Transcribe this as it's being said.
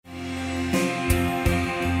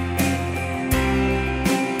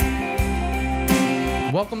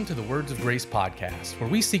Welcome to the Words of Grace podcast, where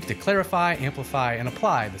we seek to clarify, amplify, and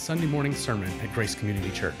apply the Sunday morning sermon at Grace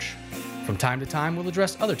Community Church. From time to time, we'll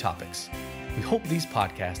address other topics. We hope these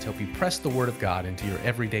podcasts help you press the Word of God into your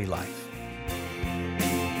everyday life.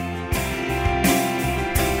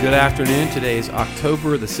 Good afternoon. Today is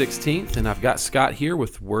October the 16th, and I've got Scott here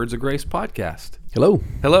with Words of Grace podcast. Hello.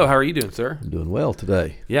 Hello, how are you doing, sir? I'm doing well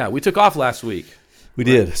today. Yeah, we took off last week. We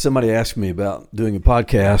did. Somebody asked me about doing a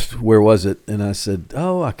podcast. Where was it? And I said,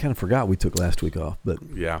 I kind of forgot we took last week off, but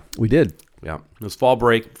Yeah. we did. Yeah. It was fall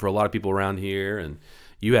break for a lot of people around here, and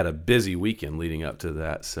you had a busy weekend leading up to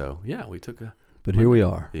that. So, yeah, we took a... But here we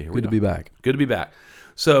are. Yeah, here we Good to are. be back. Good to be back.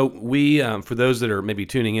 So we, for those that are maybe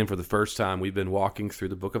tuning in for the first time, we've been walking through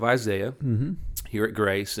the book of Isaiah here at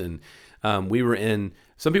Grace, and we were in...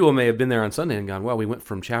 Some people may have been there on Sunday and gone, well, we went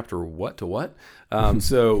from chapter what to what?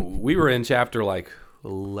 So we were in chapter like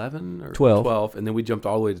 11 or 12, and then we jumped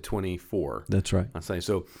all the way to 24. That's right. On Sunday.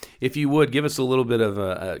 So if you would, give us a little bit of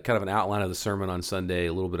a kind of an outline of the sermon on Sunday,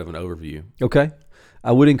 a little bit of an overview. Okay.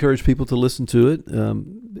 I would encourage people to listen to it.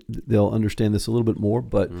 They'll understand this a little bit more.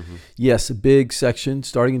 But yes, a big section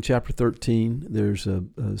starting in chapter 13. There's a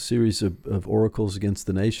series of oracles against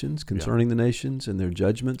the nations, concerning the nations and their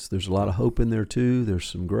judgments. There's a lot of hope in there too. There's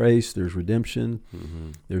some grace. There's redemption.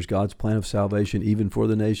 There's God's plan of salvation even for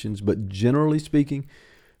the nations. But generally speaking,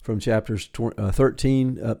 from chapters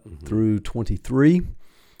 13 up through 23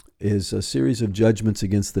 is a series of judgments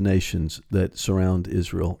against the nations that surround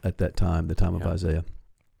Israel at that time, the time of Isaiah.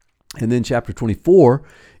 And then chapter 24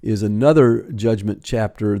 is another judgment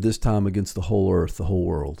chapter, this time against the whole earth, the whole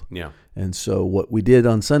world. Yeah. And so what we did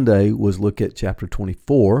on Sunday was look at chapter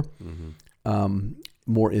 24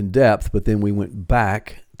 more in depth, but then we went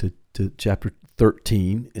back to chapter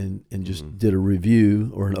 13 and just did a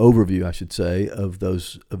review, or an overview, I should say, of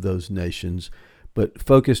those nations, but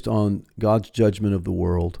focused on God's judgment of the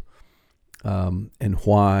world, and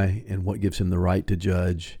why, and what gives him the right to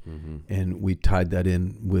judge. And we tied that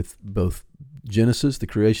in with both Genesis, the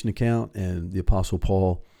creation account, and the Apostle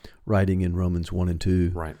Paul writing in Romans 1 and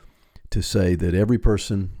 2 to say that every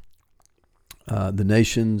person, the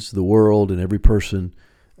nations, the world, and every person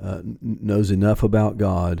knows enough about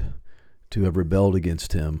God to have rebelled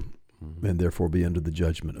against him and therefore be under the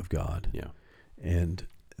judgment of God. Yeah. And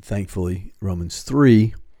thankfully, Romans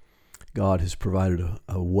 3, God has provided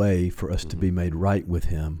a way for us to be made right with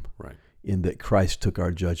him, in that Christ took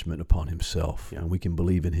our judgment upon himself, and we can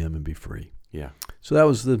believe in him and be free. Yeah. So that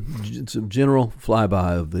was it's a general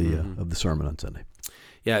flyby of the sermon on Sunday.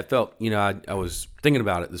 Yeah, it felt, I was thinking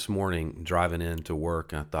about it this morning, driving into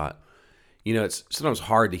work, and I thought, it's sometimes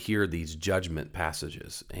hard to hear these judgment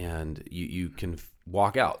passages, and you can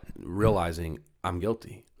walk out realizing I'm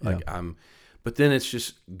guilty. But then it's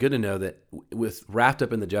just good to know that with wrapped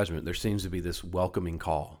up in the judgment, there seems to be this welcoming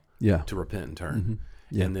call to repent and turn.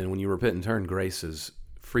 And then when you repent and turn, grace is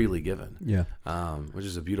freely given, which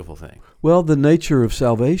is a beautiful thing. Well, the nature of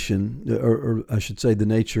salvation, or I should say the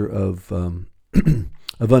nature of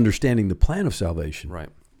of understanding the plan of salvation,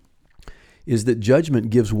 is that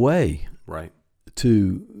judgment gives way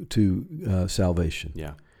to salvation.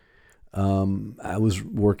 Yeah. I was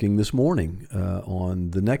working this morning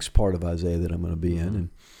on the next part of Isaiah that I'm going to be in, and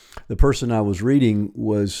the person I was reading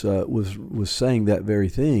was saying that very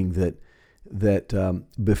thing, that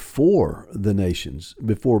before the nations,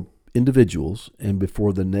 before individuals, and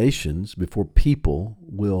before the nations, before people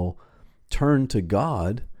will turn to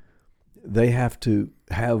God, they have to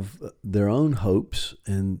have their own hopes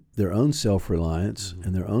and their own self-reliance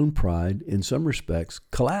and their own pride, in some respects,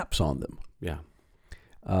 collapse on them. Yeah.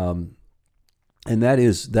 And that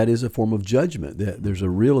is a form of judgment. There's a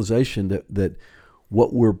realization that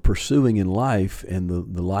what we're pursuing in life, and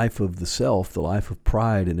the life of the self, the life of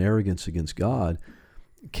pride and arrogance against God,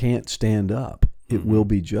 can't stand up. It will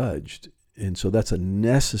be judged. And so that's a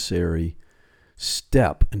necessary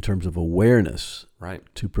step in terms of awareness,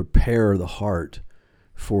 to prepare the heart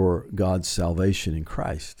for God's salvation in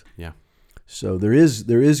Christ. Yeah. So there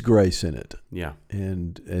is grace in it. Yeah.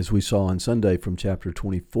 And as we saw on Sunday from chapter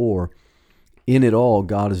 24, in it all,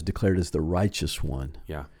 God is declared as the righteous one.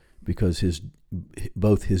 Yeah. Because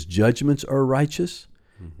both his judgments are righteous,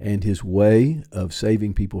 and his way of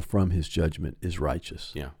saving people from his judgment is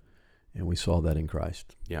righteous. Yeah. And we saw that in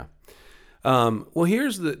Christ. Yeah. Well,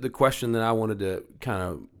 here's the question that I wanted to kind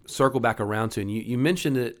of circle back around to, and you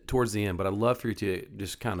mentioned it towards the end, but I'd love for you to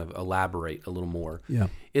just kind of elaborate a little more. Yeah.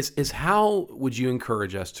 Is how would you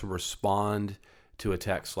encourage us to respond to a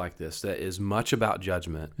text like this that is much about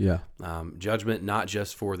judgment. Yeah. Judgment not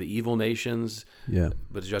just for the evil nations, Yeah.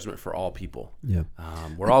 but judgment for all people. Yeah.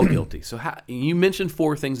 We're all guilty. So you mentioned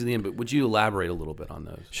 4 things at the end, but would you elaborate a little bit on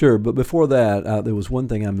those? Sure, but before that, there was one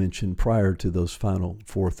thing I mentioned prior to those final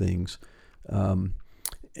 4 things, and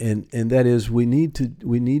that is we need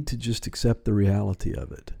to just accept the reality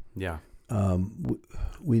of it. Yeah.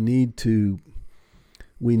 We need to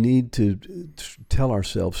tell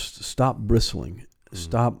ourselves, stop bristling,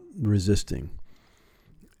 stop resisting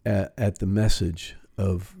at the message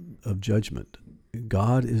of judgment.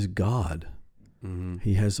 God is God.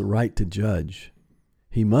 He has the right to judge.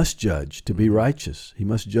 He must judge to be righteous. He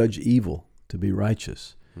must judge evil to be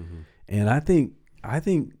righteous. And I think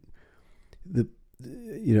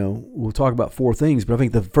we'll talk about 4 things, but I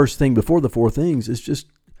think the first thing before the 4 things is just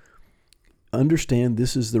understand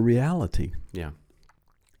this is the reality. Yeah.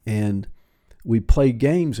 And we play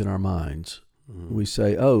games in our minds. We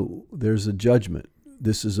say, oh, there's a judgment.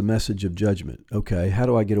 This is a message of judgment. Okay, how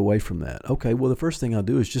do I get away from that? Okay, well, the first thing I'll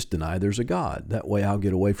do is just deny there's a God. That way I'll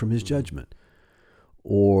get away from his judgment.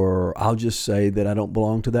 Or I'll just say that I don't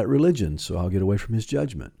belong to that religion, so I'll get away from his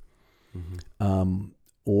judgment.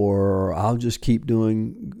 Or I'll just keep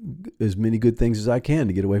doing as many good things as I can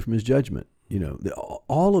to get away from his judgment.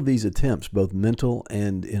 All of these attempts, both mental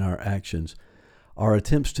and in our actions, are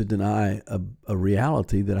attempts to deny a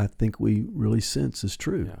reality that I think we really sense is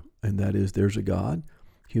true. Yeah. And that is there's a God,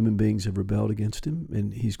 human beings have rebelled against him,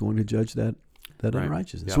 and he's going to judge that Right.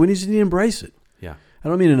 unrighteousness. Yeah. So we need to embrace it. Yeah. I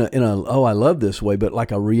don't mean in a oh, I love this way, but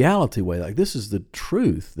like a reality way, like this is the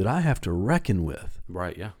truth that I have to reckon with.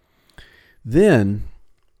 Right. Yeah. Then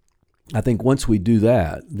I think once we do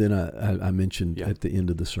that, then I mentioned Yeah. at the end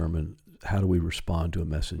of the sermon, how do we respond to a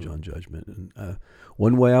message on judgment? And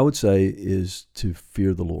one way I would say is to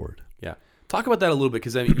fear the Lord. Yeah. Talk about that a little bit,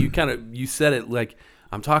 because you said it like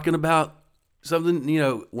I'm talking about something,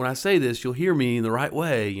 when I say this, you'll hear me in the right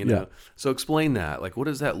way, Yeah. So explain that. Like, what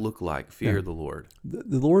does that look like? Fear the Lord.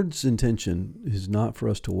 The Lord's intention is not for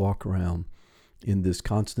us to walk around in this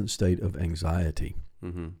constant state of anxiety,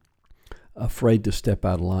 afraid to step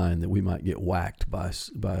out of line that we might get whacked by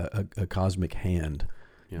a cosmic hand,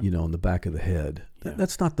 on the back of the head. Yeah.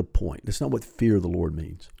 That's not the point. That's not what fear of the Lord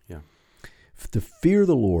means. Yeah. To fear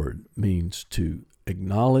the Lord means to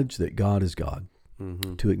acknowledge that God is God,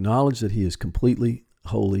 to acknowledge that he is completely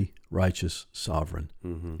holy, righteous, sovereign,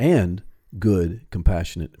 and good,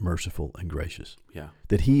 compassionate, merciful, and gracious. Yeah.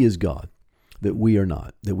 That he is God, that we are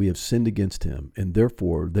not, that we have sinned against him, and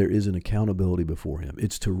therefore there is an accountability before him.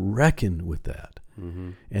 It's to reckon with that,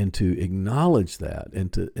 and to acknowledge that,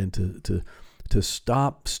 and to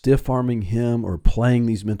stop stiff-arming him or playing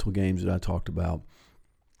these mental games that I talked about,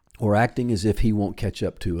 or acting as if he won't catch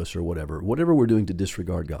up to us or whatever we're doing to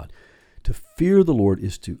disregard God. To fear the Lord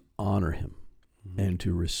is to honor him and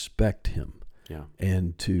to respect him,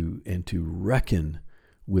 and to reckon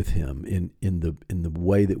with him in the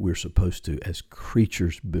way that we're supposed to as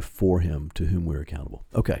creatures before him to whom we're accountable.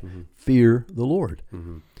 Okay, fear the Lord.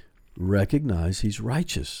 Recognize he's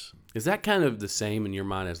righteous. Is that kind of the same in your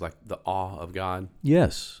mind as like the awe of God?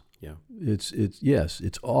 Yes. Yeah.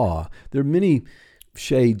 It's awe. There are many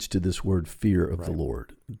shades to this word fear of the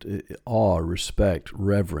Lord. Awe, respect,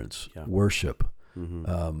 reverence, worship,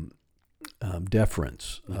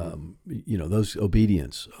 deference, those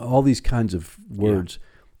obedience, all these kinds of words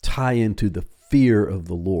tie into the fear of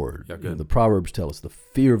the Lord. Yeah, good. The Proverbs tell us the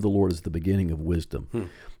fear of the Lord is the beginning of wisdom.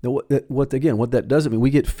 Now, what that doesn't mean, we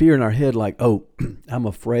get fear in our head like, oh, I'm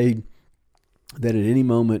afraid that at any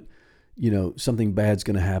moment, something bad's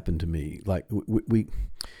going to happen to me. Like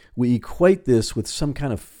we equate this with some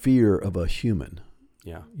kind of fear of a human.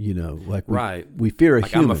 Yeah. Like right. We fear a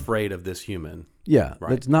human. I'm afraid of this human. Yeah. Right.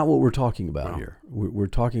 That's not what we're talking about here. We're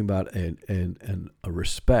talking about a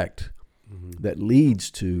respect that leads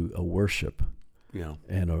to a worship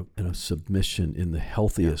and a submission in the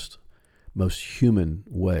healthiest, most human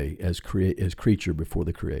way as creature before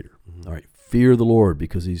the Creator. All right. Fear the Lord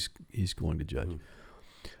because he's going to judge.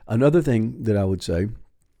 Another thing that I would say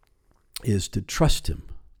is to trust him.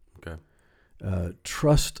 Okay.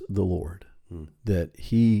 Trust the Lord that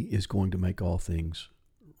he is going to make all things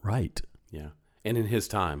right. Yeah. And in his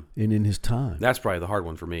time. And in his time. That's probably the hard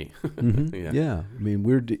one for me. Yeah. I mean,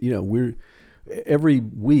 we're every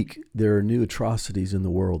week there are new atrocities in the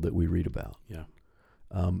world that we read about. Yeah.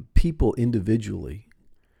 People individually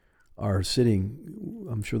are sitting,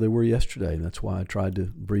 I'm sure they were yesterday, and that's why I tried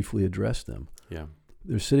to briefly address them. Yeah.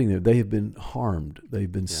 They're sitting there. They have been harmed.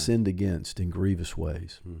 They've been sinned against in grievous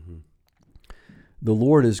ways. The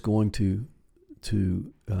Lord is going to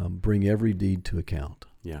bring every deed to account.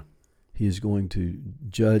 Yeah. He is going to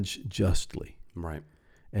judge justly. Right.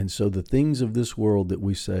 And so the things of this world that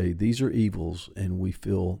we say, these are evils, and we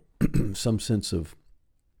feel some sense of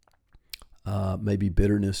maybe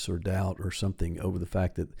bitterness or doubt or something over the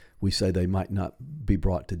fact that we say they might not be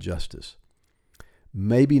brought to justice.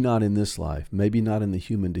 Maybe not in this life, maybe not in the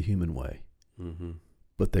human-to-human way, Mm-hmm.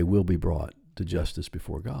 but they will be brought to justice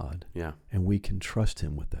before God. Yeah. And we can trust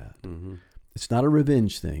him with that. Mm-hmm. It's not a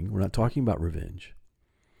revenge thing. We're not talking about revenge.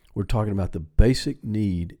 We're talking about the basic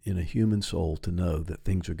need in a human soul to know that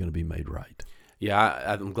things are going to be made right. Yeah,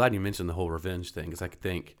 I'm glad you mentioned the whole revenge thing, because I could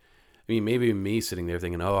think, maybe me sitting there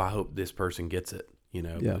thinking, oh, I hope this person gets it.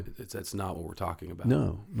 Yeah. That's not what we're talking about.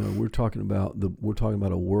 No, we're talking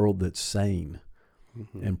about a world that's sane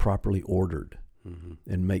Mm-hmm. and properly ordered Mm-hmm.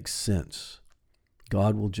 and makes sense.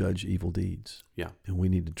 God will judge evil deeds. Yeah. And we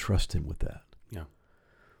need to trust him with that. Yeah.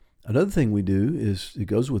 Another thing we do is, it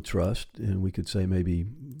goes with trust, and we could say maybe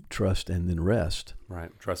trust and then rest.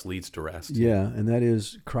 Right. Trust leads to rest. Yeah, and that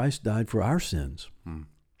is Christ died for our sins. Hmm.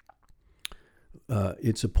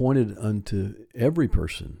 It's appointed unto every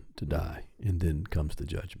person to die, and then comes the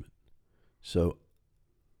judgment. So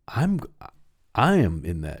I am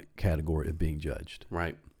in that category of being judged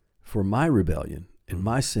Right. for my rebellion and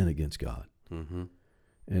my sin against God. Mm-hmm.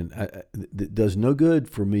 And it does no good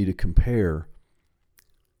for me to compare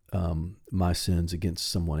my sins against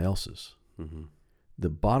someone else's. Mm-hmm. The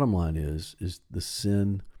bottom line is the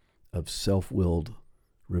sin of self-willed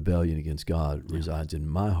rebellion against God resides in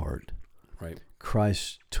my heart. Right.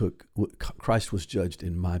 Christ was judged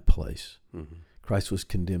in my place. Mm-hmm. Christ was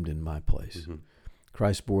condemned in my place. Mm-hmm.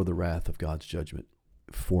 Christ bore the wrath of God's judgment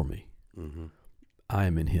for me. Mm-hmm. I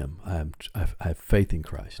am in him. I have faith in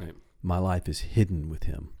Christ. Right. My life is hidden with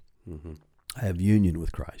him. Mm-hmm. I have union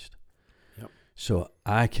with Christ. Yep. So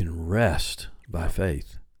I can rest by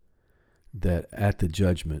faith that at the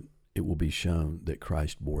judgment it will be shown that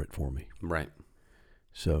Christ bore it for me. Right.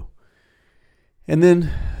 So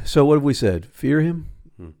what have we said? Fear him,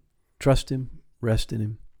 trust him, rest in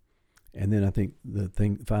him. And then I think the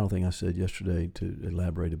final thing I said yesterday, to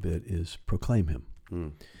elaborate a bit, is proclaim him.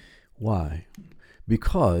 Mm. Why?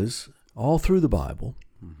 Because all through the Bible,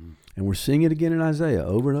 and we're seeing it again in Isaiah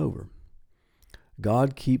over and over,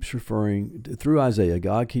 God keeps referring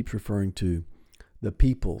to the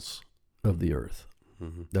peoples of the earth.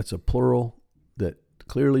 Mm-hmm. That's a plural that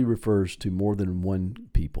clearly refers to more than one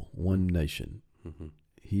people, one nation. Mm-hmm.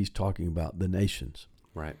 He's talking about the nations.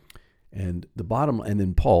 Right. And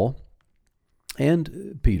then Paul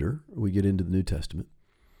and Peter, we get into the New Testament,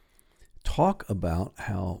 talk about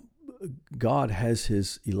how God has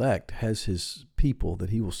his elect, has his people that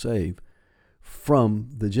he will save from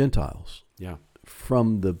the Gentiles,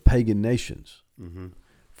 from the pagan nations,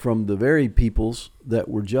 from the very peoples that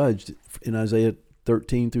were judged in Isaiah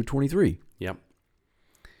 13 through 23. Yep.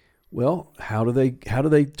 Well, how do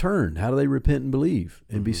they turn? How do they repent and believe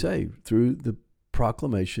and be saved? Through the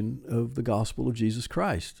proclamation of the gospel of Jesus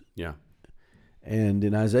Christ. Yeah. And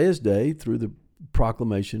in Isaiah's day, through the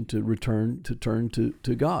proclamation to turn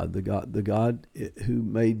to God, the God who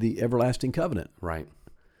made the everlasting covenant. Right.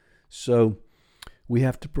 So we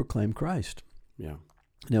have to proclaim Christ. Yeah.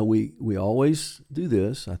 Now we always do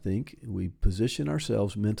this, I think. We position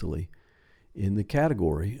ourselves mentally in the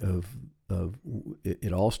category of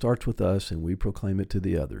it all starts with us and we proclaim it to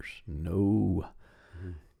the others. No.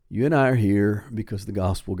 You and I are here because the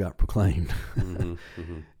gospel got proclaimed.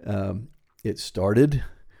 It started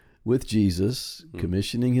with Jesus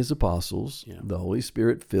commissioning his apostles. Yeah. The Holy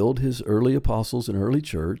Spirit filled his early apostles and early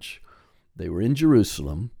church. They were in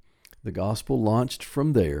Jerusalem. The gospel launched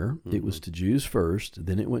from there. It was to Jews first,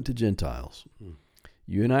 then it went to Gentiles.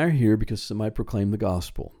 You and I are here because somebody proclaimed the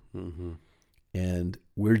gospel. And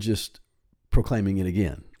we're just proclaiming it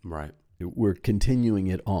again. Right. We're continuing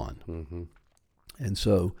it on. And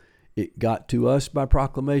so it got to us by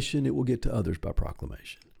proclamation. It will get to others by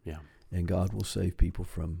proclamation. Yeah. And God will save people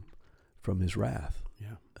from his wrath.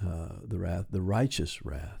 Yeah. The righteous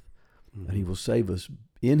wrath. And he will save us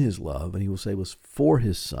in his love, and he will save us for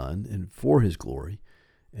his Son and for his glory.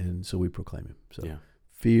 And so we proclaim him. So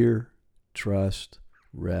fear, trust,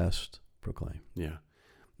 rest, proclaim. Yeah.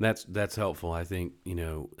 That's helpful. I think,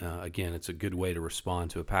 again, it's a good way to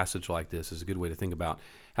respond to a passage like this. It's a good way to think about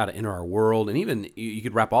how to enter our world. And even you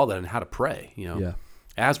could wrap all that in how to pray,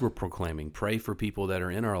 as we're proclaiming, pray for people that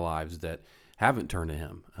are in our lives that haven't turned to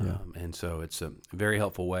him. And so it's a very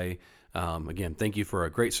helpful way. Again, thank you for a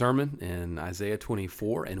great sermon in Isaiah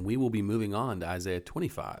 24, and we will be moving on to Isaiah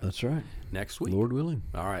 25. That's right. Next week. Lord willing.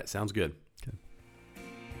 All right. Sounds good.